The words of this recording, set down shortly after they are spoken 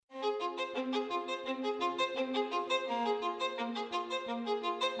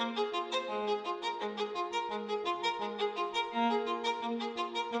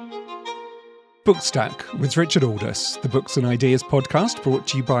Bookstack with Richard Aldous, the Books and Ideas podcast brought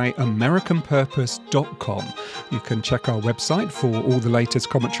to you by AmericanPurpose.com. You can check our website for all the latest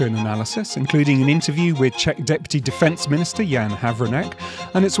commentary and analysis, including an interview with Czech Deputy Defence Minister Jan Havranek,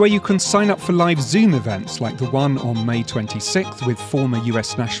 and it's where you can sign up for live Zoom events like the one on May 26th with former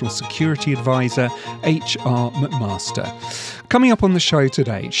US National Security Advisor H.R. McMaster. Coming up on the show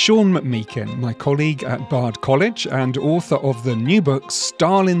today, Sean McMeekin, my colleague at Bard College and author of the new book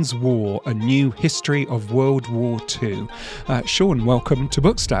Stalin's War, A New History of World War II. Sean, welcome to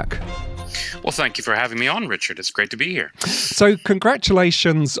Bookstack. Well, thank you for having me on, Richard. It's great to be here. So,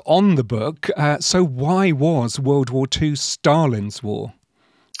 congratulations on the book. So why was World War II Stalin's War?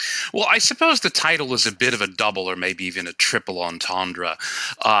 Well, I suppose the title is a bit of a double or maybe even a triple entendre.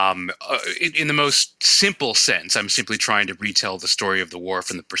 In the most simple sense, I'm simply trying to retell the story of the war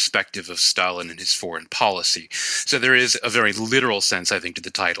from the perspective of Stalin and his foreign policy. So there is a very literal sense, I think, to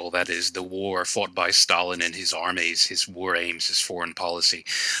the title. That is the war fought by Stalin and his armies, his war aims, his foreign policy.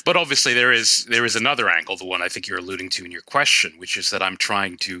 But obviously there is another angle, the one I think you're alluding to in your question, which is that I'm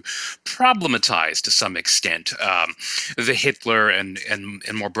trying to problematize to some extent the Hitler and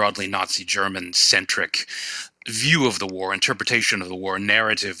more broadly Nazi German-centric view of the war, interpretation of the war,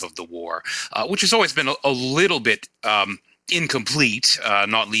 narrative of the war, which has always been a little bit incomplete,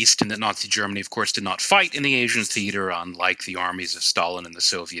 not least in that Nazi Germany, of course, did not fight in the Asian theater, unlike the armies of Stalin and the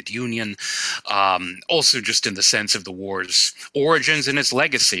Soviet Union. Also just in the sense of the war's origins and its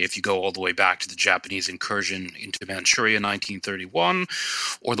legacy, if you go all the way back to the Japanese incursion into Manchuria in 1931,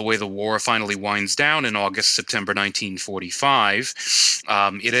 or the way the war finally winds down in September 1945,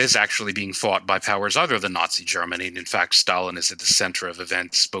 it is actually being fought by powers other than Nazi Germany. And in fact, Stalin is at the center of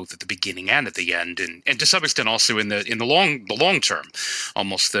events both at the beginning and at the end, and to some extent also in the long term,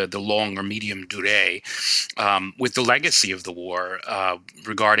 almost the long or medium durée, with the legacy of the war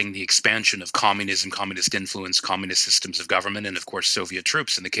regarding the expansion of communism, communist influence, communist systems of government, and of course Soviet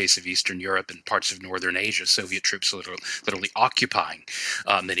troops in the case of Eastern Europe and parts of Northern Asia, Soviet troops literally occupying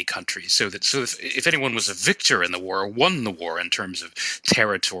many countries. So if anyone was a victor in the war, or won the war in terms of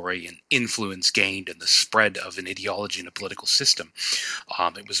territory and influence gained and the spread of an ideology and a political system,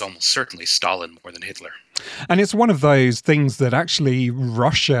 it was almost certainly Stalin more than Hitler. And it's one of those things that actually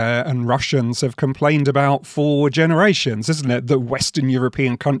Russia and Russians have complained about for generations, isn't it? That Western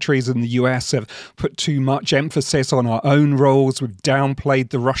European countries and the US have put too much emphasis on our own roles, we've downplayed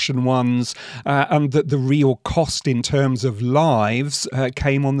the Russian ones, and that the real cost in terms of lives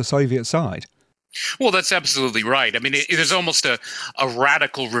came on the Soviet side. Well, that's absolutely right. I mean, it is almost a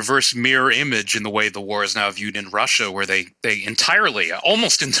radical reverse mirror image in the way the war is now viewed in Russia, where they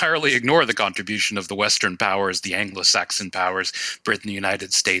almost entirely ignore the contribution of the Western powers, the Anglo-Saxon powers, Britain, the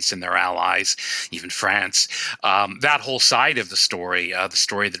United States and their allies, even France. That whole side of the story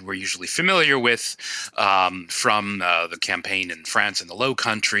that we're usually familiar with, from the campaign in France and the Low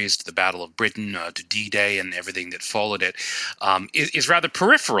Countries to the Battle of Britain to D-Day and everything that followed it, is rather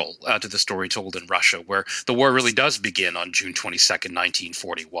peripheral to the story told in Russia, where the war really does begin on June 22nd,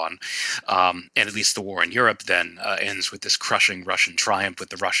 1941. And at least the war in Europe then ends with this crushing Russian triumph, with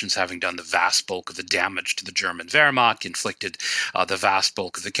the Russians having done the vast bulk of the damage to the German Wehrmacht, inflicted the vast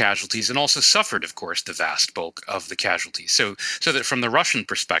bulk of the casualties, and also suffered, of course, the vast bulk of the casualties. So that from the Russian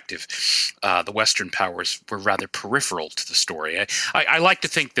perspective, the Western powers were rather peripheral to the story. I like to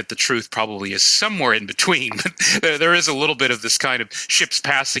think that the truth probably is somewhere in between, but there is a little bit of this kind of ships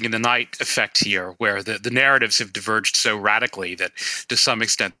passing in the night effect here, where the narratives have diverged so radically that to some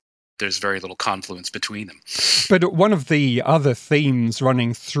extent there's very little confluence between them. But one of the other themes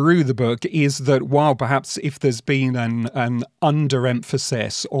running through the book is that while perhaps if there's been an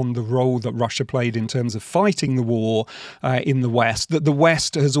underemphasis on the role that Russia played in terms of fighting the war in the West, that the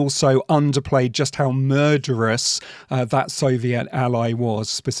West has also underplayed just how murderous that Soviet ally was,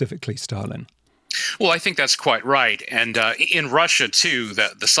 specifically Stalin. Well, I think that's quite right. And in Russia, too,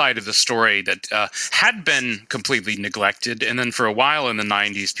 the side of the story that had been completely neglected, and then for a while in the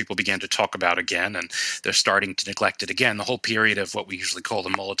 90s, people began to talk about again, and they're starting to neglect it again. The whole period of what we usually call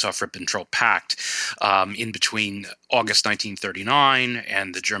the Molotov-Ribbentrop Pact, in between August 1939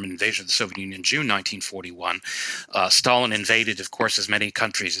 and the German invasion of the Soviet Union in June 1941. Stalin invaded, of course, as many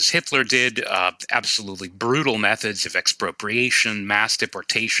countries as Hitler did, absolutely brutal methods of expropriation, mass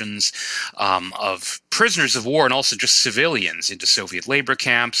deportations, of of prisoners of war and also just civilians into Soviet labor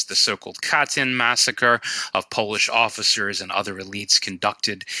camps, the so-called Katyn massacre of Polish officers and other elites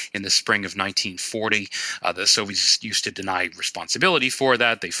conducted in the spring of 1940. The Soviets used to deny responsibility for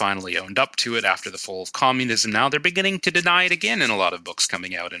that. They finally owned up to it after the fall of communism. Now they're beginning to deny it again in a lot of books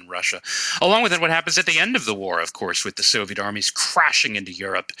coming out in Russia. Along with it, what happens at the end of the war, of course, with the Soviet armies crashing into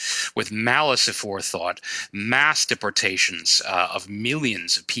Europe with malice aforethought, mass deportations of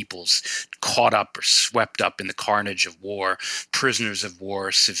millions of peoples caught up or swept up in the carnage of war, prisoners of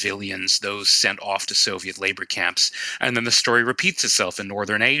war, civilians, those sent off to Soviet labor camps. And then the story repeats itself in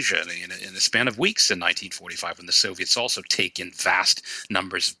Northern Asia in the span of weeks in 1945, when the Soviets also take in vast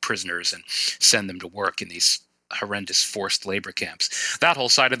numbers of prisoners and send them to work in these horrendous forced labor camps. That whole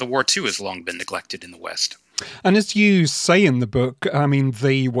side of the war, too, has long been neglected in the West. And as you say in the book, I mean,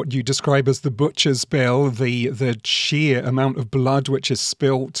 what you describe as the butcher's bill, the sheer amount of blood which is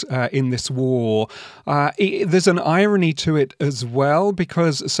spilt in this war, there's an irony to it as well,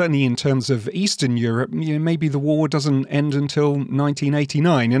 because certainly in terms of Eastern Europe, maybe the war doesn't end until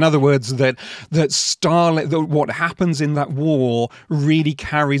 1989. In other words, that Stalin, what happens in that war really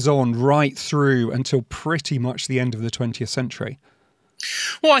carries on right through until pretty much the end of the 20th century.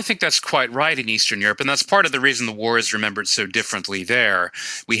 Well, I think that's quite right in Eastern Europe, and that's part of the reason the war is remembered so differently there.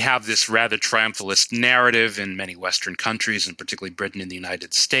 We have this rather triumphalist narrative in many Western countries, and particularly Britain and the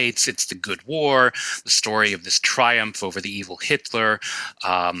United States. It's the good war, the story of this triumph over the evil Hitler,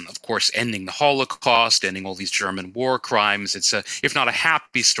 of course, ending the Holocaust, ending all these German war crimes. It's if not a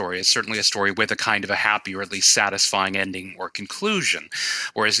happy story, it's certainly a story with a kind of a happy or at least satisfying ending or conclusion.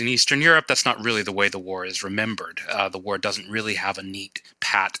 Whereas in Eastern Europe, that's not really the way the war is remembered. The war doesn't really have a neat,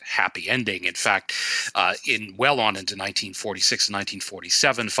 pat, happy ending. In fact, well on into 1946 and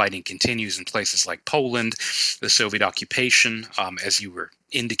 1947, fighting continues in places like Poland. The Soviet occupation, as you were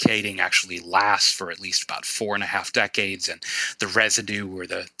indicating, actually lasts for at least about 4.5 decades, and the residue or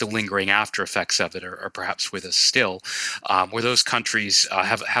the lingering after effects of it are perhaps with us still, where those countries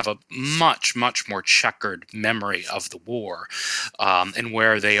have a much, much more checkered memory of the war, and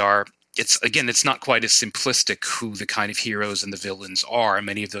where they are. It's not quite as simplistic who the kind of heroes and the villains are.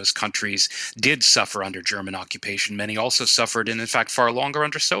 Many of those countries did suffer under German occupation. Many also suffered, and in fact, far longer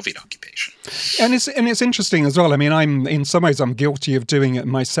under Soviet occupation. And it's interesting as well. I mean, in some ways, I'm guilty of doing it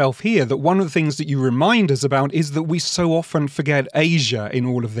myself here, that one of the things that you remind us about is that we so often forget Asia in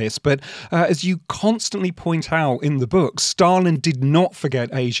all of this. But as you constantly point out in the book, Stalin did not forget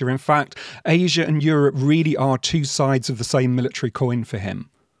Asia. In fact, Asia and Europe really are two sides of the same military coin for him.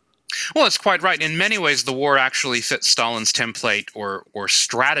 Well, that's quite right. In many ways, the war actually fits Stalin's template or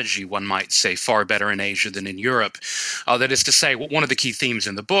strategy, one might say, far better in Asia than in Europe. That is to say, one of the key themes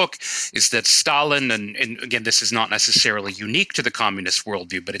in the book is that Stalin, and again, this is not necessarily unique to the communist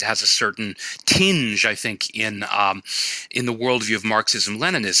worldview, but it has a certain tinge, I think, in the worldview of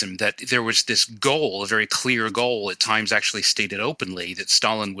Marxism-Leninism, that there was this goal, a very clear goal, at times actually stated openly, that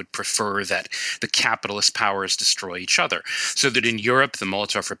Stalin would prefer that the capitalist powers destroy each other. So that in Europe, the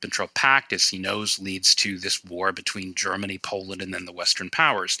Molotov-Ribbentrop Pact, as he knows, leads to this war between Germany, Poland, and then the Western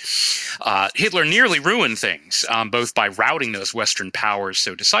powers. Hitler nearly ruined things, both by routing those Western powers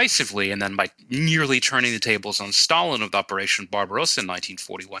so decisively and then by nearly turning the tables on Stalin with Operation Barbarossa in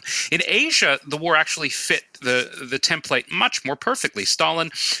 1941. In Asia, the war actually fit the template much more perfectly.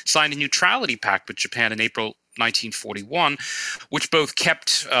 Stalin signed a neutrality pact with Japan in April 1941, which both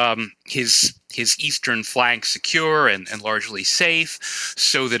kept his eastern flank secure and largely safe,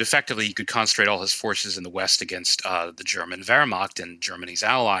 so that effectively he could concentrate all his forces in the west against the German Wehrmacht and Germany's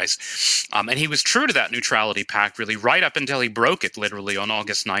allies. And he was true to that neutrality pact really right up until he broke it literally on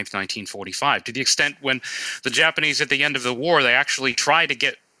August 9th, 1945, to the extent when the Japanese at the end of the war, they actually tried to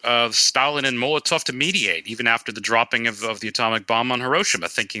get Stalin and Molotov to mediate, even after the dropping of the atomic bomb on Hiroshima,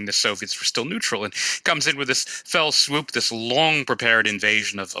 thinking the Soviets were still neutral, and comes in with this fell swoop, this long-prepared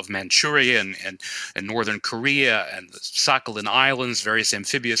invasion of Manchuria and northern Korea and the Sakhalin Islands, various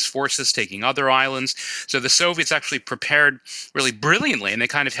amphibious forces taking other islands. So the Soviets actually prepared really brilliantly, and they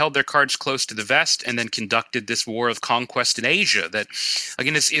kind of held their cards close to the vest and then conducted this war of conquest in Asia that,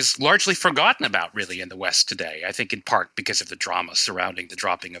 again, is largely forgotten about, really, in the West today, I think in part because of the drama surrounding the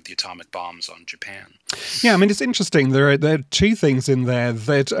dropping of the atomic bombs on Japan. Yeah, I mean, it's interesting. There are two things in there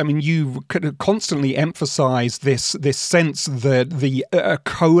that, I mean, you could constantly emphasize this sense that the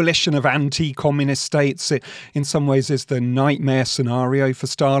coalition of anti-communist states in some ways is the nightmare scenario for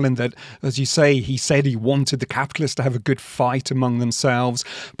Stalin, that, as you say, he said he wanted the capitalists to have a good fight among themselves.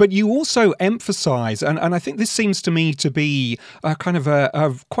 But you also emphasize, and I think this seems to me to be a kind of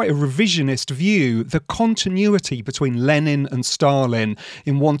a quite a revisionist view, the continuity between Lenin and Stalin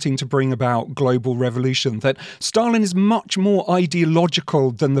in wanting to bring about global revolution, that Stalin is much more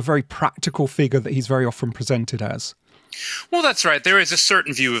ideological than the very practical figure that he's very often presented as. Well, that's right. There is a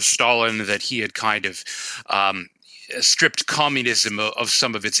certain view of Stalin that he had kind of stripped communism of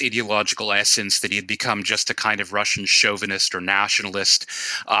some of its ideological essence, that he had become just a kind of Russian chauvinist or nationalist,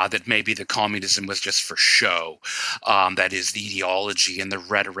 that maybe the communism was just for show. That is, the ideology and the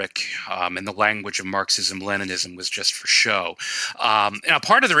rhetoric and the language of Marxism-Leninism was just for show. Now,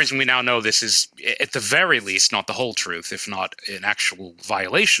 part of the reason we now know this is, at the very least, not the whole truth, if not an actual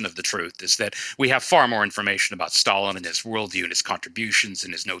violation of the truth, is that we have far more information about Stalin and his worldview and his contributions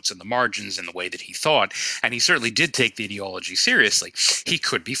and his notes in the margins and the way that he thought. And he certainly did take the ideology seriously. He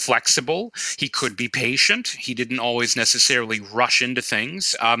could be flexible. He could be patient. He didn't always necessarily rush into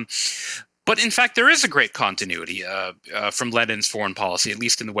things. But in fact, there is a great continuity from Lenin's foreign policy, at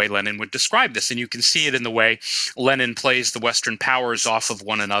least in the way Lenin would describe this. And you can see it in the way Lenin plays the Western powers off of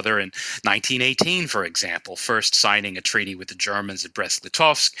one another in 1918, for example, first signing a treaty with the Germans at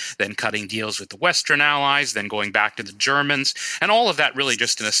Brest-Litovsk, then cutting deals with the Western allies, then going back to the Germans, and all of that really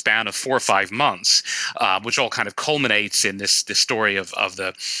just in a span of 4 or 5 months, which all kind of culminates in this story of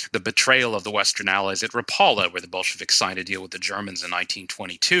the betrayal of the Western allies at Rapallo, where the Bolsheviks signed a deal with the Germans in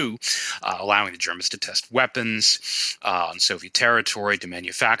 1922, allowing the Germans to test weapons on Soviet territory, to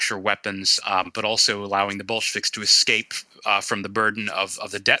manufacture weapons, but also allowing the Bolsheviks to escape from the burden of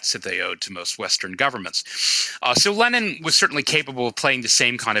the debts that they owed to most Western governments. So Lenin was certainly capable of playing the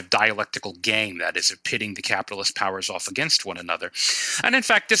same kind of dialectical game, that is, of pitting the capitalist powers off against one another. And in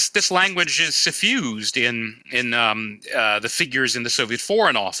fact, this language is suffused in the figures in the Soviet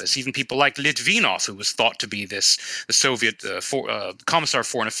Foreign Office. Even people like Litvinov, who was thought to be the Soviet Commissar of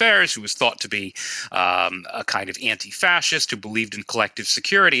Foreign Affairs, who was thought to be a kind of anti-fascist, who believed in collective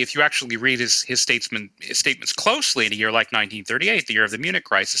security. If you actually read his statements closely in a year like 1938, the year of the Munich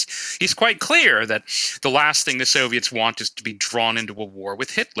crisis, he's quite clear that the last thing the Soviets want is to be drawn into a war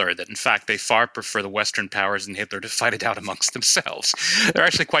with Hitler, that in fact they far prefer the Western powers and Hitler to fight it out amongst themselves. They're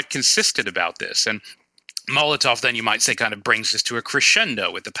actually quite consistent about this. And Molotov, then you might say, kind of brings us to a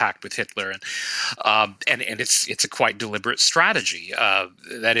crescendo with the pact with Hitler, and it's a quite deliberate strategy.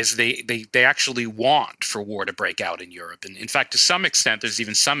 That is, they actually want for war to break out in Europe, and in fact, to some extent, there's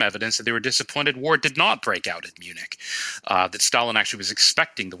even some evidence that they were disappointed war did not break out at Munich. That Stalin actually was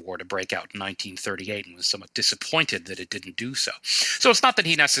expecting the war to break out in 1938 and was somewhat disappointed that it didn't do so. So it's not that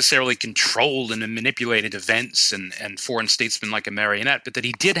he necessarily controlled and manipulated events and foreign statesmen like a marionette, but that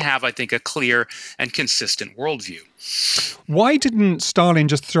he did have, I think, a clear and consistent worldview. Why didn't Stalin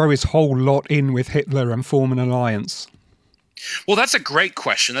just throw his whole lot in with Hitler and form an alliance? Well, that's a great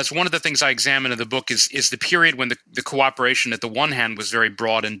question. That's one of the things I examine in the book is the period when the cooperation, at the one hand, was very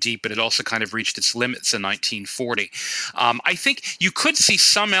broad and deep, but it also kind of reached its limits in 1940. I think you could see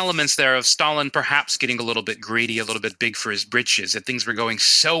some elements there of Stalin perhaps getting a little bit greedy, a little bit big for his britches, that things were going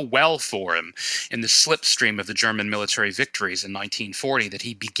so well for him in the slipstream of the German military victories in 1940 that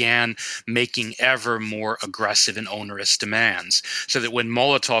he began making ever more aggressive and onerous demands. So that when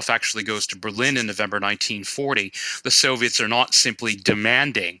Molotov actually goes to Berlin in November 1940, the Soviets are not simply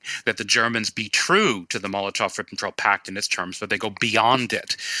demanding that the Germans be true to the Molotov-Ribbentrop Pact in its terms, but they go beyond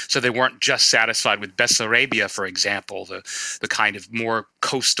it. So they weren't just satisfied with Bessarabia, for example, the kind of more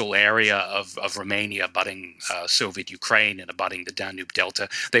coastal area of Romania abutting Soviet Ukraine and abutting the Danube Delta.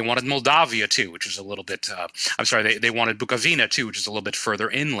 They wanted Moldavia too, which is a little bit, they wanted Bukovina too, which is a little bit further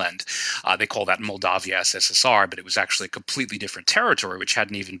inland. They call that Moldavia SSSR, but it was actually a completely different territory, which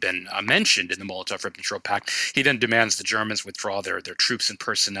hadn't even been mentioned in the Molotov-Ribbentrop Pact. He then demands the Germans withdraw their troops and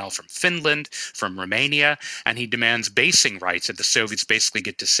personnel from Finland, from Romania, and he demands basing rights, that the Soviets basically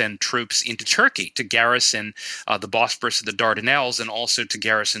get to send troops into Turkey to garrison the Bosporus and the Dardanelles, and also to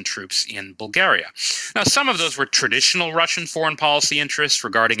garrison troops in Bulgaria. Now, some of those were traditional Russian foreign policy interests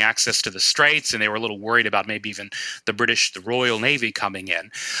regarding access to the Straits, and they were a little worried about maybe even the Royal Navy coming in.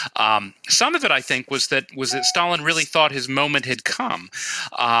 Some of it, I think, was that Stalin really thought his moment had come.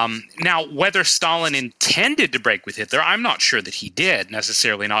 Now, whether Stalin intended to break with Hitler, I'm not sure that he did,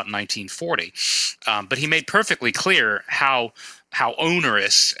 necessarily not in 1940, but he made perfectly clear how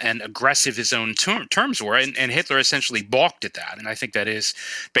onerous and aggressive his own terms were, and Hitler essentially balked at that. And I think that is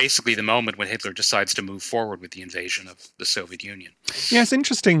basically the moment when Hitler decides to move forward with the invasion of the Soviet Union. Yeah, it's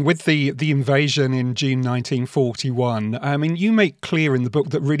interesting with the invasion in June 1941. I mean, you make clear in the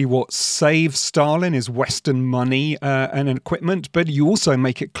book that really what saves Stalin is Western money and equipment, but you also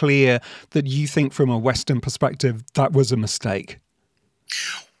make it clear that you think from a Western perspective that was a mistake.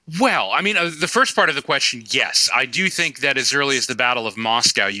 Well, I mean, the first part of the question, yes. I do think that as early as the Battle of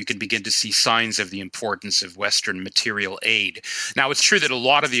Moscow, you can begin to see signs of the importance of Western material aid. Now, it's true that a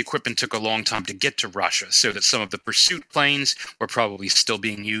lot of the equipment took a long time to get to Russia, so that some of the pursuit planes were probably still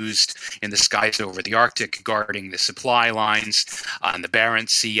being used in the skies over the Arctic, guarding the supply lines in the Barents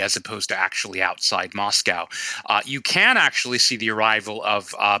Sea, as opposed to actually outside Moscow. You can actually see the arrival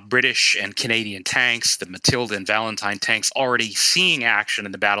of British and Canadian tanks, the Matilda and Valentine tanks, already seeing action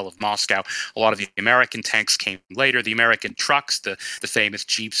in the Battle of Moscow. A lot of the American tanks came later. The American trucks, the famous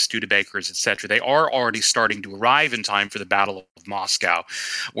Jeeps, Studebakers, etc., they are already starting to arrive in time for the Battle of Moscow,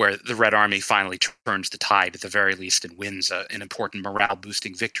 where the Red Army finally turns the tide at the very least and wins an important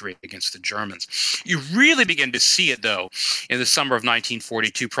morale-boosting victory against the Germans. You really begin to see it, though, in the summer of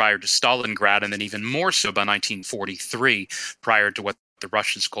 1942 prior to Stalingrad, and then even more so by 1943 prior to what the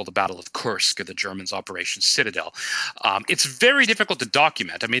Russians call the Battle of Kursk, or the Germans' Operation Citadel. It's very difficult to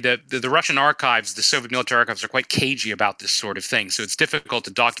document. I mean, the Russian archives, the Soviet military archives, are quite cagey about this sort of thing. So it's difficult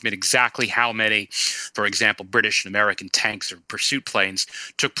to document exactly how many, for example, British and American tanks or pursuit planes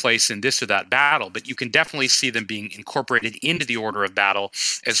took place in this or that battle. But you can definitely see them being incorporated into the order of battle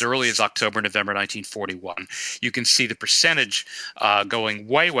as early as October, November 1941. You can see the percentage going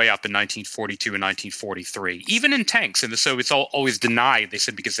way, way up in 1942 and 1943. Even in tanks, and the Soviets always denied. They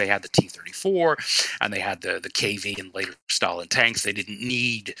said because they had the T-34 and they had the KV and later Stalin tanks, they didn't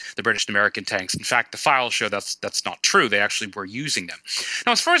need the British and American tanks. In fact, the files show that's not true. They actually were using them.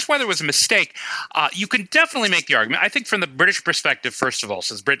 Now, as far as whether it was a mistake, you can definitely make the argument. I think from the British perspective, first of all,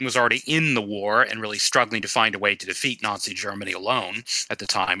 since Britain was already in the war and really struggling to find a way to defeat Nazi Germany alone at the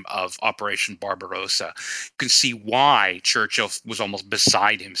time of Operation Barbarossa, you can see why Churchill was almost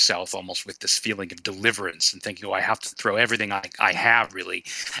beside himself, almost with this feeling of deliverance and thinking, oh, I have to throw everything I have really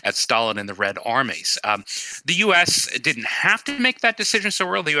at Stalin and the Red Armies. The U.S. didn't have to make that decision so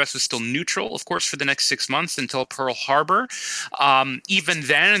early. The U.S. was still neutral, of course, for the next 6 months until Pearl Harbor. Even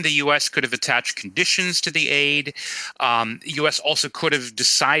then, the U.S. could have attached conditions to the aid. The U.S. also could have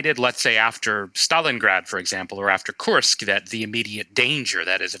decided, let's say after Stalingrad, for example, or after Kursk, that the immediate danger,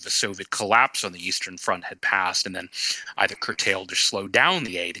 that is, of a Soviet collapse on the Eastern Front had passed, and then either curtailed or slowed down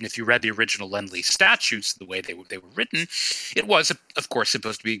the aid. And if you read the original Lend-Lease statutes, the way they were written, it was, of course,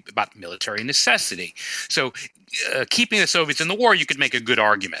 supposed to be about military necessity. So keeping the Soviets in the war, you could make a good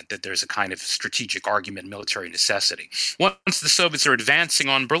argument that there's a kind of strategic argument, military necessity. Once the Soviets are advancing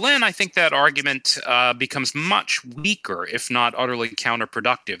on Berlin, I think that argument becomes much weaker, if not utterly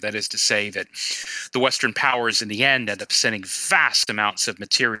counterproductive. That is to say that the Western powers in the end end up sending vast amounts of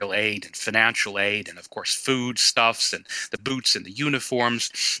material aid and financial aid and, of course, foodstuffs and the boots and the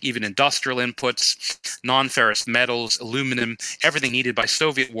uniforms, even industrial inputs, non-ferrous metals, aluminum, everything needed by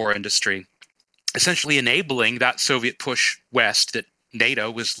Soviet war industry, essentially enabling that Soviet push west that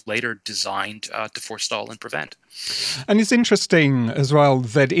NATO was later designed to forestall and prevent. And it's interesting as well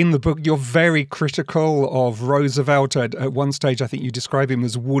that in the book you're very critical of Roosevelt. At one stage, I think you describe him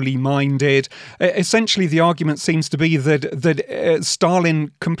as woolly-minded. Essentially, the argument seems to be that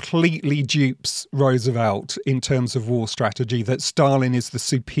Stalin completely dupes Roosevelt in terms of war strategy, that Stalin is the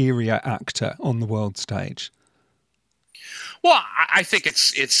superior actor on the world stage. Well, I think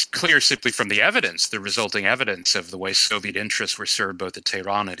it's clear simply from the evidence, the resulting evidence of the way Soviet interests were served both at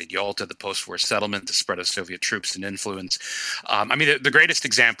Tehran and at Yalta, the post-war settlement, the spread of Soviet troops and influence. I mean, the greatest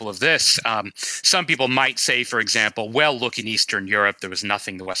example of this, some people might say, for example, well, look, in Eastern Europe, there was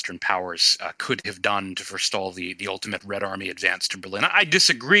nothing the Western powers could have done to forestall the ultimate Red Army advance to Berlin. I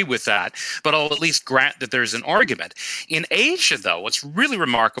disagree with that, but I'll at least grant that there's an argument. In Asia, though, what's really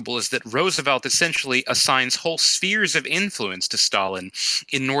remarkable is that Roosevelt essentially assigns whole spheres of influence to Stalin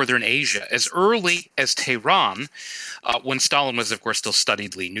in northern Asia as early as Tehran, when Stalin was, of course, still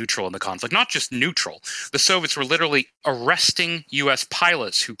studiedly neutral in the conflict. Not just neutral. The Soviets were literally arresting U.S.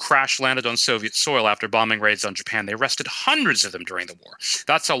 pilots who crash-landed on Soviet soil after bombing raids on Japan. They arrested hundreds of them during the war.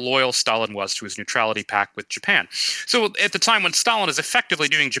 That's how loyal Stalin was to his neutrality pact with Japan. So at the time when Stalin is effectively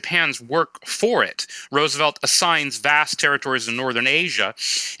doing Japan's work for it, Roosevelt assigns vast territories in northern Asia,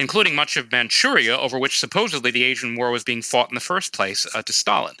 including much of Manchuria, over which supposedly the Asian War was being fought in the first place, to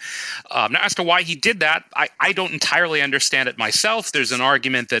Stalin. Now, as to why he did that, I don't entirely understand it myself. There's an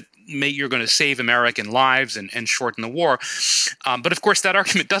argument that you're going to save American lives and shorten the war. But of course, that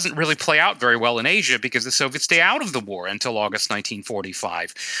argument doesn't really play out very well in Asia because the Soviets stay out of the war until August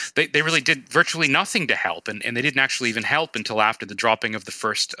 1945. They really did virtually nothing to help, and they didn't actually even help until after the dropping of the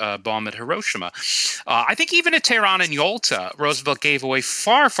first bomb at Hiroshima. I think even at Tehran and Yalta, Roosevelt gave away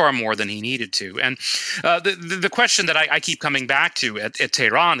far, far more than he needed to. And the question that I keep coming back to at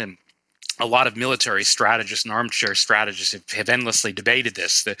Tehran, and a lot of military strategists and armchair strategists have endlessly debated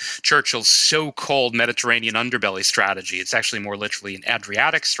this. The Churchill's so-called Mediterranean underbelly strategy, it's actually more literally an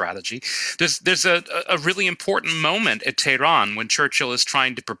Adriatic strategy. There's a really important moment at Tehran when Churchill is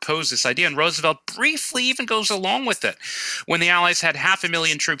trying to propose this idea, and Roosevelt briefly even goes along with it. When the Allies had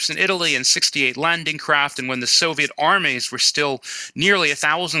 500,000 troops in Italy and 68 landing craft, and when the Soviet armies were still nearly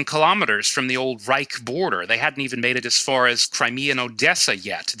 1,000 kilometers from the old Reich border. They hadn't even made it as far as Crimea and Odessa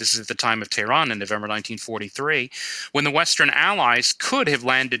yet. This is at the time of Tehran in November 1943, when the Western Allies could have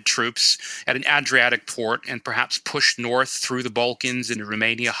landed troops at an Adriatic port and perhaps pushed north through the Balkans into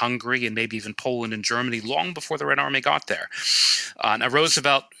Romania, Hungary, and maybe even Poland and Germany long before the Red Army got there. Now,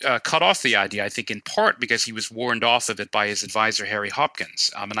 Roosevelt cut off the idea, I think, in part because he was warned off of it by his advisor, Harry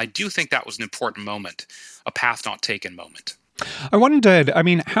Hopkins. And I do think that was an important moment, a path not taken moment. I wondered,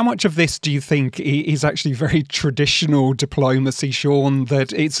 how much of this do you think is actually very traditional diplomacy, Sean,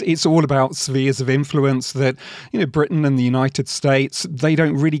 that it's all about spheres of influence, that, Britain and the United States, they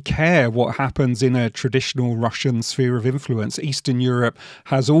don't really care what happens in a traditional Russian sphere of influence. Eastern Europe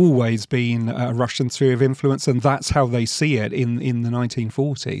has always been a Russian sphere of influence, and that's how they see it in the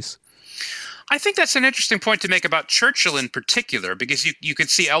 1940s. I think that's an interesting point to make about Churchill in particular, because you could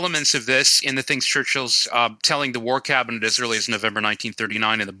see elements of this in the things Churchill's telling the War Cabinet as early as November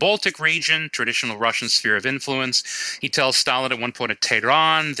 1939 in the Baltic region, traditional Russian sphere of influence. He tells Stalin at one point at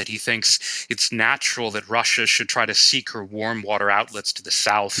Tehran that he thinks it's natural that Russia should try to seek her warm water outlets to the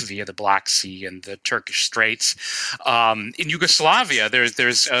south via the Black Sea and the Turkish Straits. In Yugoslavia,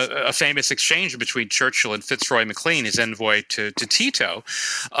 there's a famous exchange between Churchill and Fitzroy MacLean, his envoy to Tito,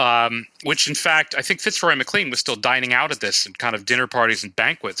 which in fact, I think Fitzroy MacLean was still dining out at this and kind of dinner parties and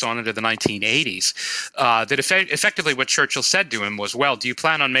banquets on into the 1980s. That effectively what Churchill said to him was, well, do you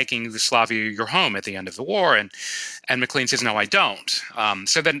plan on making Yugoslavia your home at the end of the war? And MacLean says, no, I don't.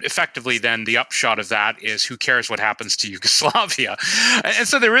 So then effectively then the upshot of that is, who cares what happens to Yugoslavia? And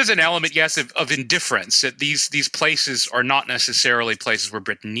so there is an element, yes, of indifference, that these places are not necessarily places where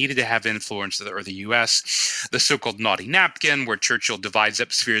Britain needed to have influence, or the U.S. The so-called naughty napkin, where Churchill divides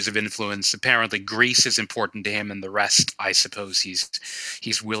up spheres of influence. Apparently Greece is important to him, and the rest, I suppose,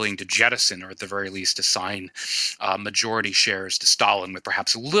 he's willing to jettison, or at the very least assign majority shares to Stalin, with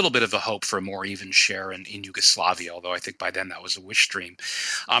perhaps a little bit of a hope for a more even share in Yugoslavia, although I think by then that was a wish dream.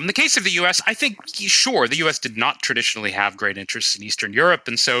 In the case of the U.S., I think, sure, the U.S. did not traditionally have great interests in Eastern Europe,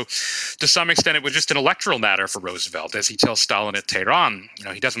 and so to some extent it was just an electoral matter for Roosevelt, as he tells Stalin at Tehran,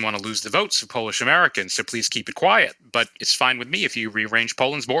 he doesn't want to lose the votes of Polish Americans, so please keep it quiet, but it's fine with me if you rearrange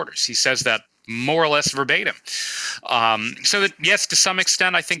Poland's borders. He says that more or less verbatim. So that, yes, to some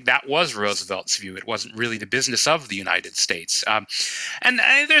extent, I think that was Roosevelt's view. It wasn't really the business of the United States. And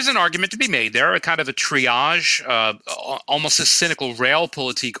there's an argument to be made there, a kind of a triage, almost a cynical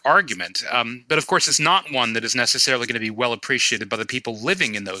realpolitik argument. But of course, it's not one that is necessarily going to be well appreciated by the people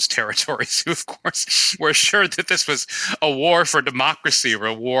living in those territories, who, of course, were assured that this was a war for democracy, or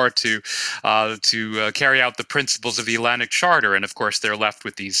a war to carry out the principles of the Atlantic Charter. And of course, they're left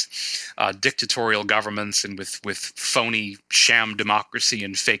with these dictatorial governments and with phony sham democracy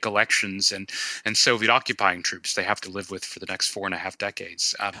and fake elections and Soviet occupying troops they have to live with for the next 4.5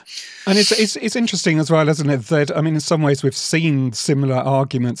 decades. And it's interesting as well, isn't it, that, in some ways we've seen similar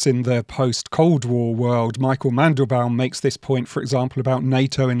arguments in the post-Cold War world. Michael Mandelbaum makes this point, for example, about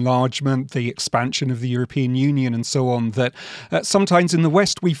NATO enlargement, the expansion of the European Union and so on, that sometimes in the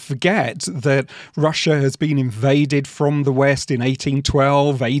West we forget that Russia has been invaded from the West in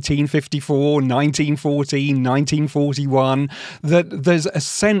 1812, 1854, 1914, 1941, that there's a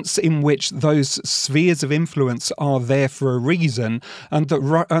sense in which those spheres of influence are there for a reason, and that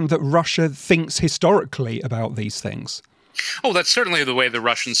Russia thinks historically about these things. Oh, that's certainly the way the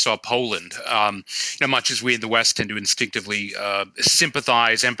Russians saw Poland. Much as we in the West tend to instinctively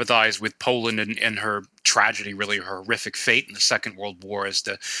empathize with Poland and her tragedy, really her horrific fate in the Second World War, as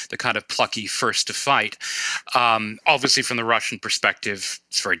the kind of plucky first to fight. Obviously, from the Russian perspective,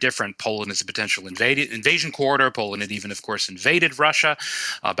 it's very different. Poland is a potential invasion corridor. Poland had even, of course, invaded Russia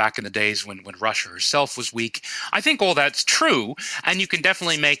back in the days when Russia herself was weak. I think all that's true, and you can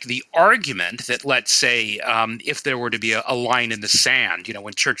definitely make the argument that, let's say, if there were to be a line in the sand,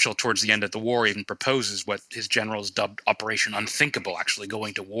 when Churchill towards the end of the war even proposes what his generals dubbed Operation Unthinkable, actually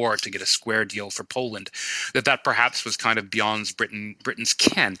going to war to get a square deal for Poland, that perhaps was kind of beyond Britain's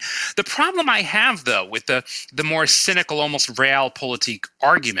ken. The problem I have, though, with the more cynical, almost realpolitik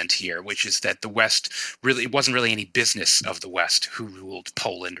argument here, which is that the West really, it wasn't really any business of the West who ruled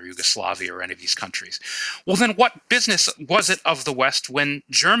Poland or Yugoslavia or any of these countries. Well, then what business was it of the West when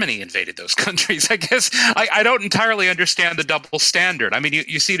Germany invaded those countries? I guess I don't entirely understand the double standard. I mean,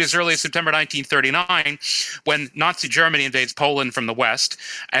 you see it as early as September 1939 when Nazi Germany invades Poland from the West,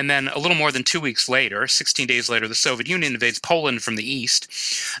 and then a little more than 2 weeks later, 16 days later, the Soviet Union invades Poland from the East.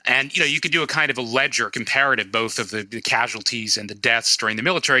 And, you could do a kind of a ledger comparative both of the casualties and the deaths during the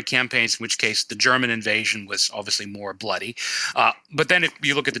military campaigns, in which case the German invasion was obviously more bloody. But then if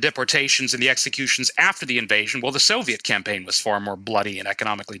you look at the deportations and the executions after the invasion, well, the Soviet campaign was far more bloody and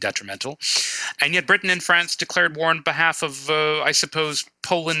economically detrimental. And yet Britain and France declared war on behalf of, I suppose,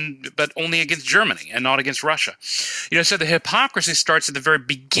 Poland, but only against Germany and not against Russia. So the hypocrisy starts at the very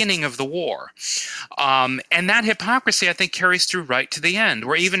beginning of the war. And that hypocrisy, I think, carries through right to the end,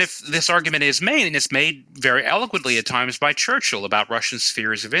 where even if this argument is made, and it's made very eloquently at times by Churchill about Russian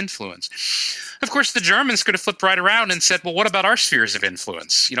spheres of influence, of course, the Germans could have flipped right around and said, well, what about our spheres of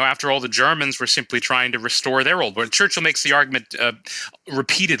influence? After all, the Germans were simply trying to restore their old world. Churchill makes the argument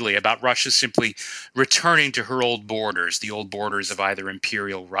repeatedly about Russia simply returning to her old borders, the old borders of either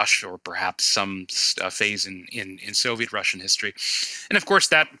Imperial Russia or perhaps some phase in Soviet Russian history. And of course,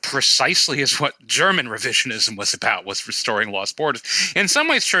 that precisely is what German revisionism was about, was restoring lost borders. In some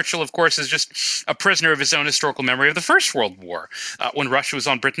ways, Churchill, of course, is just a prisoner of his own historical memory of the First World War, when Russia was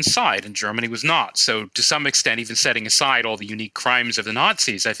on Britain's side and Germany was not. So to some extent, even setting aside all the unique crimes of the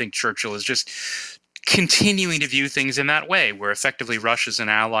Nazis, I think Churchill is just continuing to view things in that way, where effectively Russia's an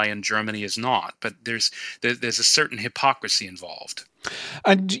ally and Germany is not. But there's a certain hypocrisy involved.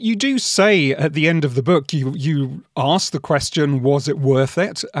 And you do say at the end of the book, you ask the question, was it worth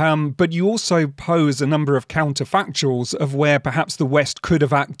it? But you also pose a number of counterfactuals of where perhaps the West could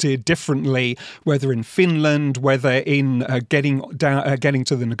have acted differently, whether in Finland, whether in getting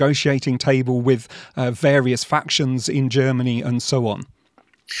to the negotiating table with various factions in Germany and so on.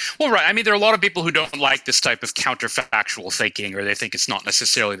 Well, right. I mean, there are a lot of people who don't like this type of counterfactual thinking, or they think it's not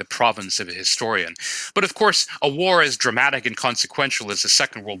necessarily the province of a historian. But of course, a war as dramatic and consequential as the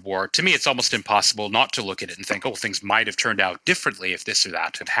Second World War, to me, it's almost impossible not to look at it and think, oh, things might have turned out differently if this or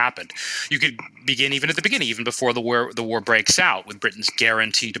that had happened. You could begin even at the beginning, even before the war breaks out, with Britain's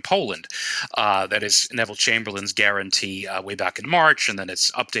guarantee to Poland. That is Neville Chamberlain's guarantee way back in March, and then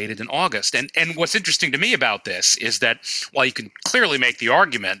it's updated in August. And what's interesting to me about this is that while you can clearly make the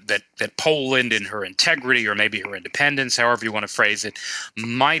argument that Poland in her integrity, or maybe her independence, however you want to phrase it,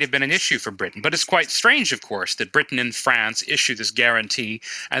 might have been an issue for Britain. But it's quite strange, of course, that Britain and France issue this guarantee,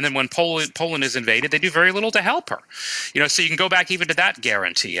 and then when Poland is invaded, they do very little to help her. So you can go back even to that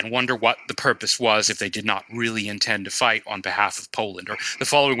guarantee and wonder what the purpose was if they did not really intend to fight on behalf of Poland. Or the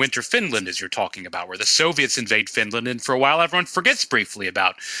following winter, Finland, as you're talking about, where the Soviets invade Finland, and for a while everyone forgets briefly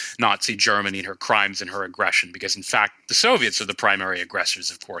about Nazi Germany and her crimes and her aggression, because in fact the Soviets are the primary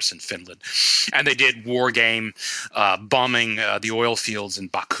aggressors, of course, in Finland. And they did war game, bombing the oil fields in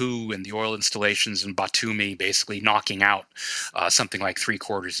Baku and the oil installations in Batumi, basically knocking out something like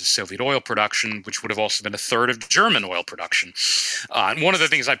 3/4 of Soviet oil production, which would have also been a third of German oil production. And one of the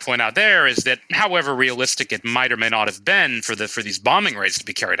things I point out there is that however realistic it might or may not have been for these bombing raids to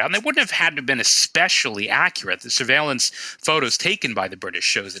be carried out, and they wouldn't have had to have been especially accurate. The surveillance photos taken by the British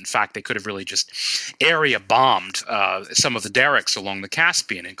shows that, in fact, they could have really just area bombed some of the derricks along the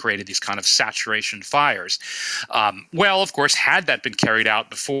Caspian and created these kind of saturation fires. Well, of course, had that been carried out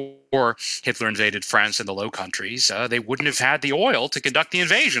before Hitler invaded France and the Low Countries, they wouldn't have had the oil to conduct the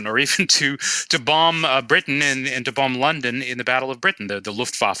invasion, or even to bomb Britain and to bomb London in the Battle of Britain, the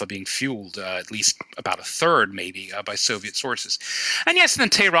Luftwaffe being fueled at least about a third, maybe, by Soviet sources. And yes, then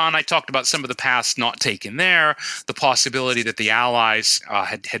Tehran, I talked about some of the paths not taken there, the possibility that the Allies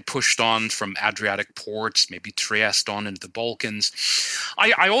had pushed on from Adriatic ports, maybe Trieste on into the Balkans.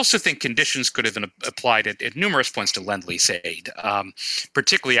 I also think conditions could have been applied at numerous points to Lend-Lease aid,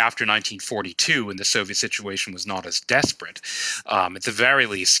 particularly after 1942, when the Soviet situation was not as desperate. At the very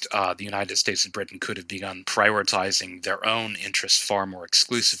least, the United States and Britain could have begun prioritizing their own interests far more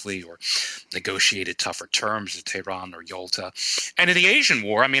exclusively, or negotiated tougher terms with Tehran or Yalta. And in the Asian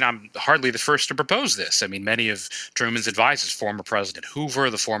War, I mean, I'm hardly the first to propose this. I mean, many of Truman's advisors, former President Hoover,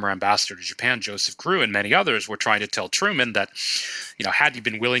 the former ambassador to Japan, Joseph Grew, and many others were trying to tell Truman that, had he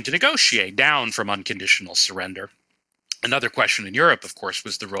been willing to negotiate down from unconditional surrender. Another question in Europe, of course,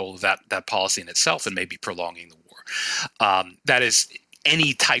 was the role of that policy in itself and maybe prolonging the war. That is,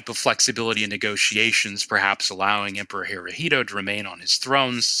 any type of flexibility in negotiations, perhaps allowing Emperor Hirohito to remain on his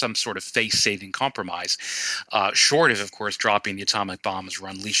throne, some sort of face-saving compromise, short of course, dropping the atomic bombs or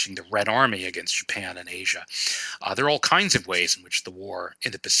unleashing the Red Army against Japan and Asia. There are all kinds of ways in which the war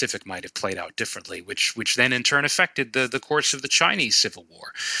in the Pacific might have played out differently, which then in turn affected the course of the Chinese Civil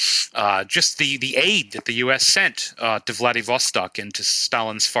War. Just the aid that the U.S. sent to Vladivostok and to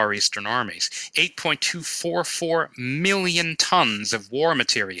Stalin's Far Eastern armies, 8.244 million tons of war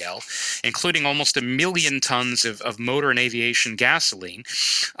material, including almost 1 million tons of motor and aviation gasoline,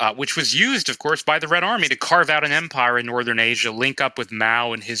 which was used, of course, by the Red Army to carve out an empire in northern Asia, link up with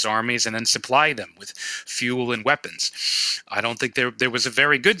Mao and his armies, and then supply them with fuel and weapons. I don't think there was a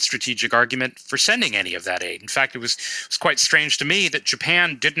very good strategic argument for sending any of that aid. In fact, it was quite strange to me that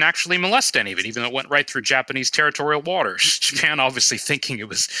Japan didn't actually molest any of it, even though it went right through Japanese territorial waters. Japan obviously thinking it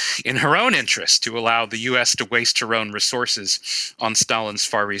was in her own interest to allow the U.S. to waste her own resources on Stalin's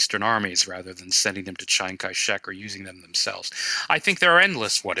Far Eastern armies rather than sending them to Chiang Kai-shek or using them themselves. I think there are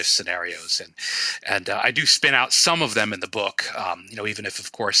endless what-if scenarios, and I do spin out some of them in the book, even if,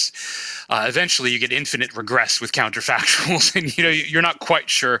 of course, eventually you get infinite regress with counterfactuals, and you're not quite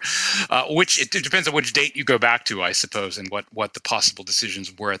sure it depends on which date you go back to, I suppose, and what the possible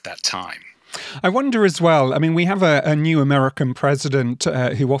decisions were at that time. I wonder as well, I mean, we have a new American president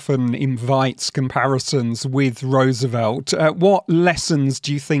who often invites comparisons with Roosevelt. What lessons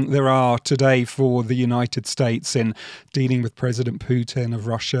do you think there are today for the United States in dealing with President Putin of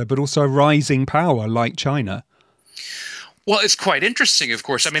Russia, but also a rising power like China? Well, it's quite interesting, of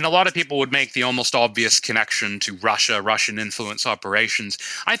course. I mean, a lot of people would make the almost obvious connection to Russia, Russian influence operations.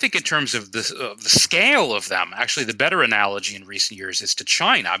 I think in terms of the scale of them, actually the better analogy in recent years is to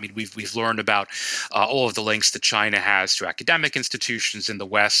China. I mean, we've learned about all of the links that China has to academic institutions in the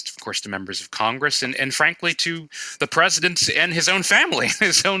West, of course, to members of Congress, and frankly, to the president and his own family,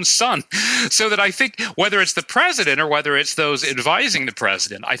 his own son. So that I think whether it's the president or whether it's those advising the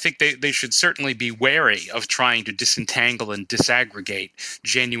president, I think they should certainly be wary of trying to disentangle and disaggregate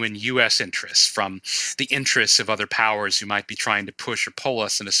genuine U.S. interests from the interests of other powers who might be trying to push or pull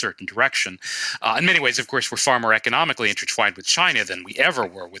us in a certain direction. In many ways, of course, we're far more economically intertwined with China than we ever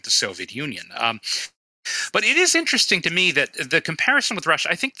were with the Soviet Union. But it is interesting to me that the comparison with Russia,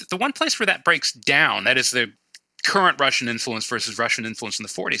 I think that the one place where that breaks down, that is the current Russian influence versus Russian influence in the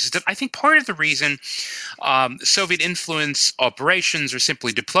 40s, is that I think part of the reason Soviet influence operations or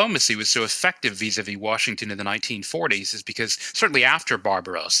simply diplomacy was so effective vis-a-vis Washington in the 1940s is because certainly after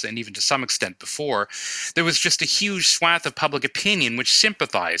Barbarossa, and even to some extent before, there was just a huge swath of public opinion which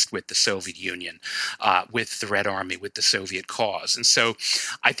sympathized with the Soviet Union, with the Red Army, with the Soviet cause. And so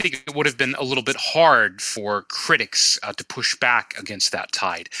I think it would have been a little bit hard for critics to push back against that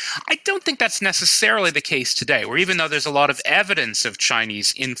tide. I don't think that's necessarily the case today, where even though there's a lot of evidence of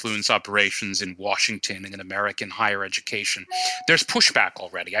Chinese influence operations in Washington and in American higher education, there's pushback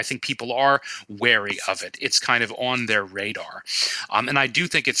already. I think people are wary of it. It's kind of on their radar. And I do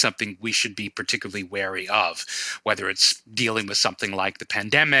think it's something we should be particularly wary of, whether it's dealing with something like the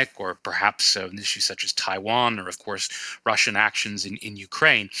pandemic or perhaps an issue such as Taiwan or, of course, Russian actions in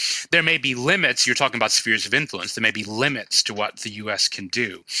Ukraine. There may be limits. You're talking about spheres of influence. There may be limits to what the U.S. can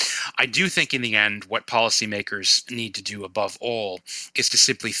do. I do think in the end what policymakers need to do above all is to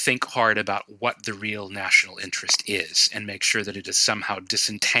simply think hard about what the real national interest is and make sure that it is somehow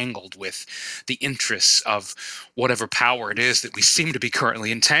disentangled with the interests of whatever power it is that we seem to be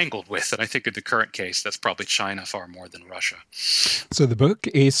currently entangled with. And I think in the current case, that's probably China far more than Russia. So the book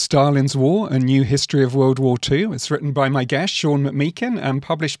is Stalin's War, A New History of World War II. It's written by my guest, Sean McMeekin, and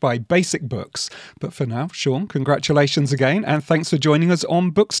published by Basic Books. But for now, Sean, congratulations again, and thanks for joining us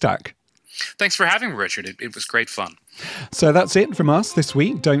on Bookstack. Thanks for having me, Richard. It was great fun. So that's it from us this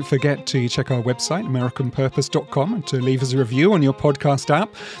week. Don't forget to check our website, AmericanPurpose.com, and to leave us a review on your podcast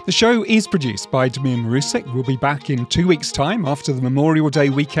app. The show is produced by Damir Marusik. We'll be back in 2 weeks' time after the Memorial Day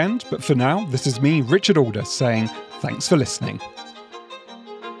weekend. But for now, this is me, Richard Aldous, saying thanks for listening.